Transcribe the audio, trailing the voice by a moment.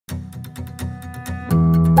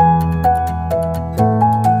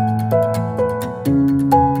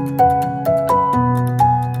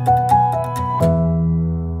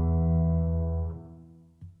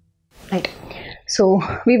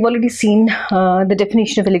we've already seen the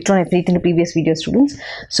definition of electron affinity in the previous video, students.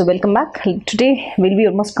 So welcome back. Today we'll be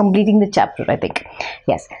almost completing the chapter, I think.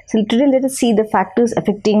 Yes. So today let us see the factors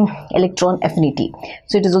affecting electron affinity.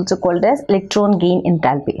 So it is also called as electron gain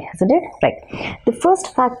enthalpy, isn't it? Right. The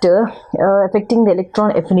first factor affecting the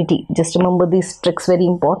electron affinity, just remember these tricks, very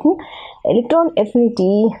important. Electron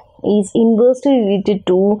affinity is inversely related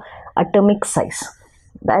to atomic size.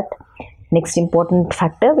 That next important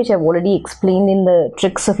factor, which I've already explained in the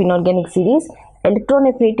tricks of inorganic series, electron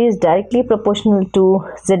affinity is directly proportional to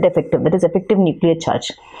Z effective, that is effective nuclear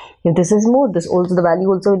charge. If this is more, this also the value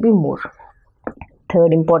also will be more.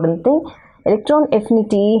 Third important thing, electron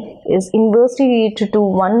affinity is inversely related to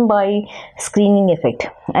 1 by screening effect.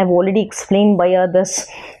 I've already explained why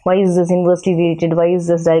is this inversely related, why is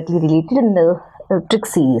this directly related in the trick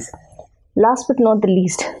series. Last but not the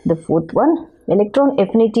least, the fourth one, electron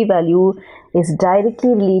affinity value is directly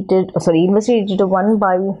related, inversely related to 1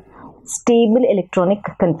 by stable electronic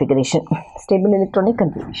configuration. Stable electronic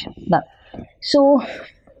configuration. Now, so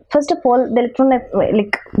first of all, the electron,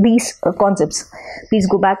 these concepts, please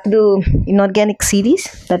go back to the inorganic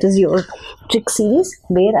series, that is your trick series,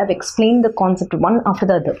 where I've explained the concept one after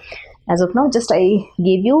the other. As of now, just I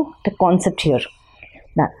gave you the concept here.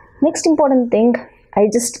 Now, next important thing, I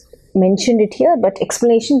just mentioned it here, but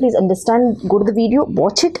explanation, please understand, go to the video,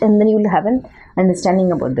 watch it, and then you will have an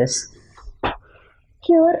understanding about this.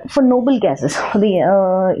 Here, for noble gases,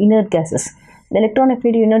 the inert gases, the electron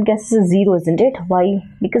affinity inert gases is 0, isn't it? Why?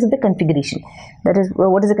 Because of the configuration. That is,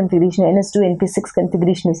 what is the configuration? NS2 NP6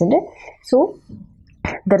 configuration, isn't it? So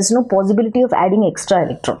there is no possibility of adding extra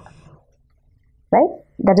electron, right?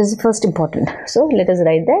 That is first important. So let us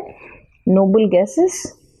write that noble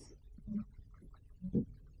gases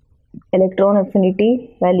electron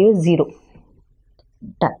affinity value is 0.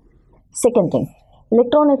 Done. Second thing,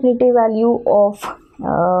 electron affinity value of,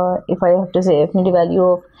 if I have to say affinity value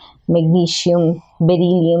of magnesium,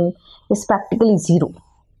 beryllium is practically 0.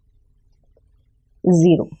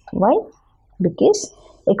 0. Why? Because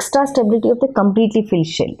extra stability of the completely filled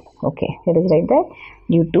shell. Okay, let us write that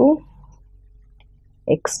due to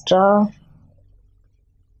extra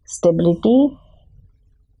stability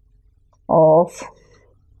of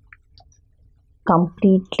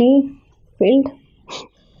completely filled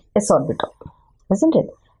s orbital, isn't it?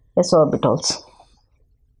 S orbitals.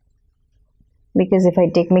 Because if I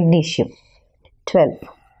take magnesium, 12,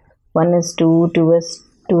 1s2,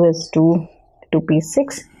 2s2,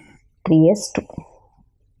 2p6, 3s2,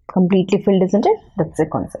 completely filled, isn't it? That's the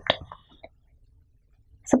concept.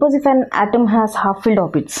 Suppose if an atom has half filled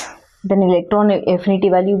orbits, then electron affinity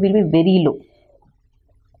value will be very low.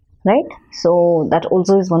 Right? So that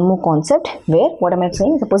also is one more concept where, what am I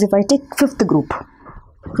saying? Suppose if I take fifth group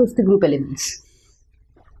elements.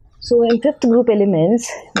 So in fifth group elements,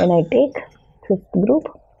 when I take fifth group,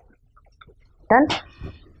 done.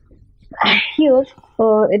 Here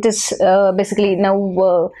it is basically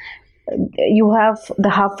now you have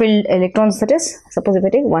the half filled electrons, that is, suppose if I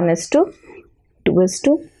take 1s2,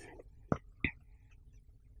 2s2,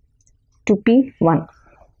 2p1.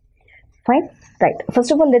 Fine. Right.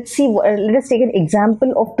 First of all, let's see. Let us take an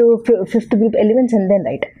example of the fifth group elements and then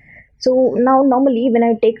write. So now, normally, when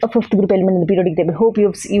I take a fifth group element in the periodic table, hope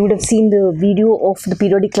you would have seen the video of the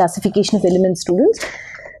periodic classification of elements, students.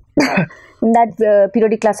 In that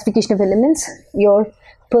periodic classification of elements, your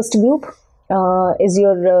first group is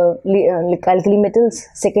your alkali metals.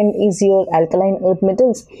 Second is your alkaline earth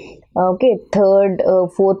metals. Okay. Third,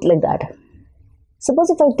 fourth, like that. Suppose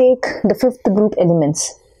if I take the fifth group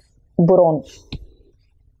elements. Boron,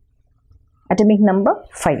 atomic number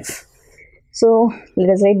 5. So let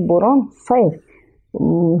us write boron 5.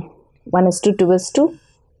 1s2, 2s2.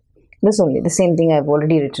 This only, the same thing I have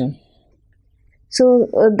already written. So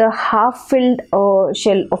the half filled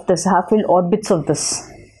shell of this, half filled orbits of this,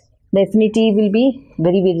 the affinity will be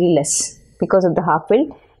very, very less because of the half filled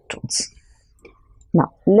electrons.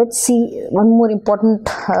 Now let's see one more important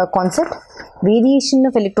concept, variation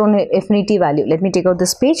of electron affinity value. Let me take out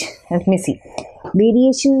this page and let me see.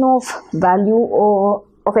 Variation of value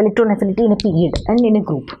of electron affinity in a period and in a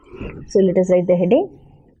group. So let us write the heading,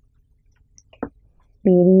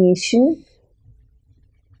 variation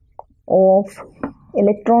of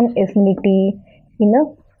electron affinity in a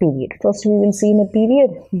period. First we will see in a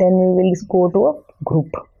period, then we will go to a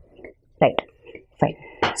group. Right, fine.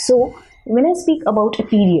 So when I speak about a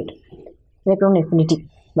period, electron affinity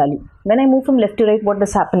value, when I move from left to right, what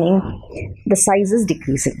is happening? The size is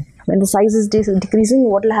decreasing. When the size is decreasing,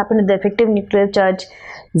 what will happen to the effective nuclear charge?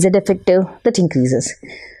 Z effective, that increases.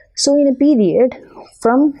 So in a period,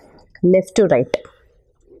 from left to right,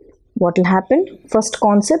 what will happen? First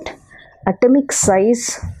concept, atomic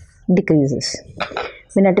size decreases.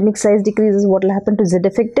 When atomic size decreases, what will happen to Z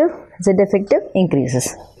effective? Z effective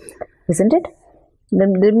increases, isn't it?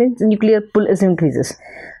 Then that means nuclear pull is increases.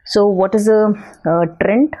 So what is the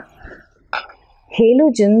trend?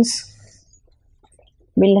 Halogens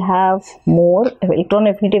will have more electron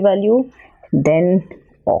affinity value than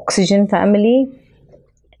oxygen family,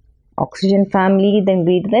 then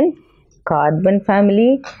greater than carbon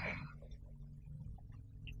family,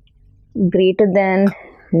 greater than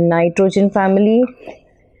nitrogen family,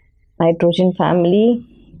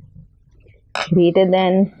 greater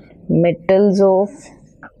than metals of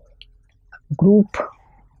group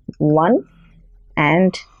 1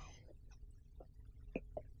 and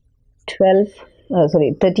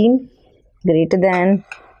 13, greater than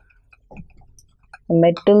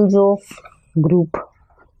metals of group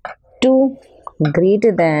 2,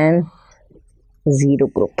 greater than 0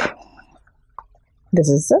 group. This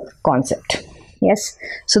is the concept. Yes,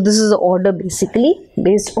 so this is the order basically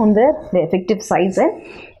based on the effective size and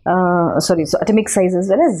so atomic size as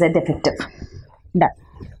well as Z effective. Done.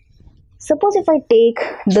 Suppose if I take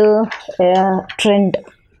the trend,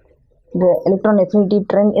 the electron affinity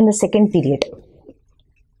trend in the second period.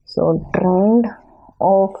 So trend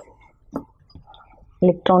of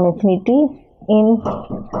electron affinity in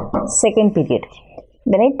second period.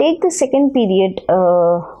 When I take the second period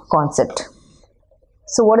concept,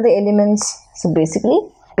 so what are the elements? So basically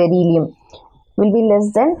beryllium will be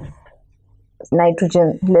less than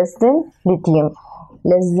nitrogen, less than lithium,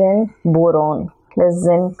 less than boron, less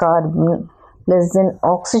than carbon, less than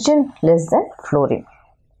oxygen, less than fluorine.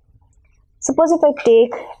 Suppose if I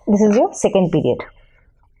take, this is your second period.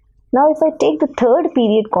 Now if I take the third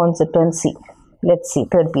period concept and see, let's see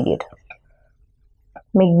third period.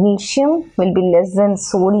 Magnesium will be less than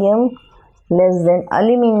sodium, less than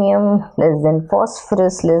aluminium, less than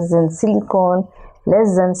phosphorus, less than silicon,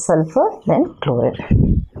 less than sulfur, then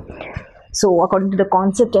chlorine. So according to the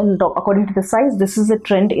concept and according to the size, this is a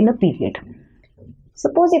trend in a period.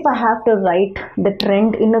 Suppose if I have to write the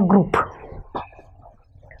trend in a group,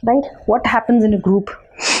 right? What happens in a group?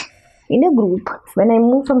 In a group, when I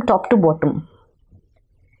move from top to bottom,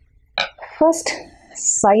 first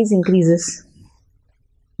size increases.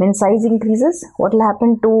 When size increases, what will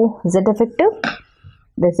happen to Z effective?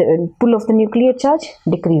 The pull of the nuclear charge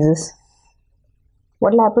decreases.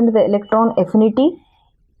 What will happen to the electron affinity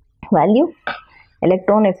value?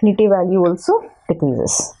 Electron affinity value also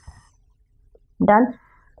decreases. Done.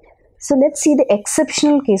 So let's see the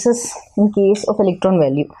exceptional cases in case of electron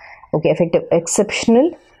value. Okay, effective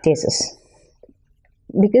exceptional cases.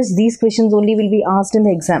 Because these questions only will be asked in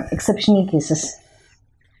the exam, exceptional cases.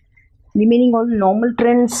 Remaining all normal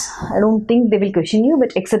trends, I don't think they will question you,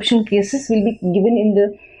 but exceptional cases will be given in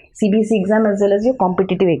the CBSE exam as well as your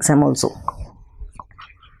competitive exam also.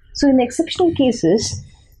 So in exceptional cases,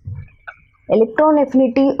 electron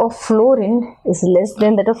affinity of fluorine is less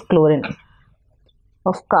than that of chlorine,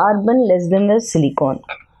 of carbon less than the silicon,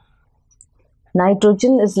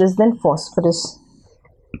 nitrogen is less than phosphorus,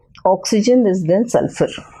 oxygen less than sulfur,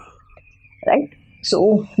 right?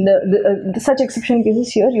 So the such exception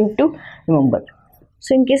cases here you have to remember.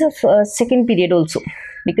 So in case of second period also,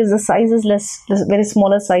 because the size is less, very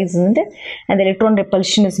smaller size, isn't it? And the electron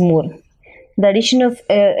repulsion is more. The addition of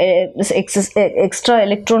this extra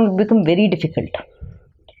electron will become very difficult.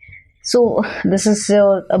 So this is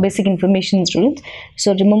a basic information, students.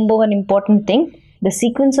 So remember one important thing: the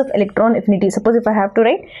sequence of electron affinity. Suppose if I have to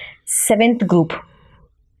write 7th group,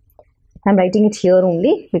 I'm writing it here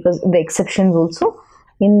only because the exceptions also.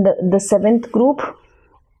 In the 7th group,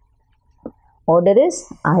 order is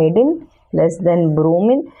iodine less than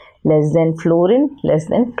bromine, less than fluorine, less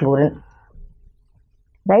than chlorine.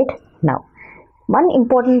 Right? Now, one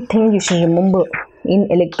important thing you should remember in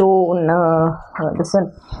electron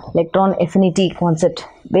affinity concept.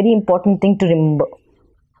 Very important thing to remember.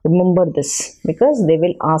 Remember this because they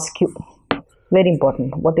will ask you. Very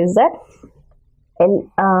important. What is that?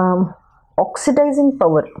 Oxidizing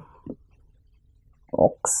power.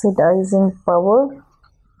 Oxidizing power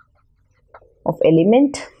of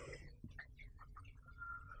element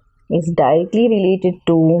is directly related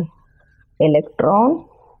to electron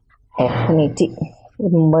affinity.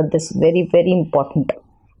 Remember this, very, very important.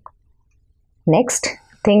 Next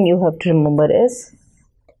thing you have to remember is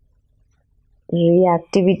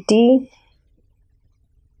reactivity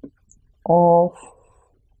of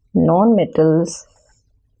non-metals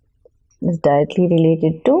is directly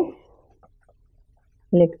related to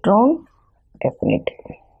electron affinity.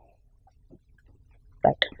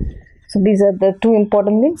 Right. So these are the two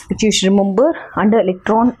important things which you should remember under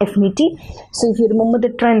electron affinity. So if you remember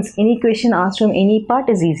the trends, any question asked from any part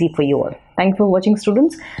is easy for you all. Thank you for watching,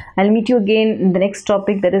 students. I'll meet you again in the next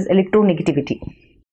topic, that is electronegativity.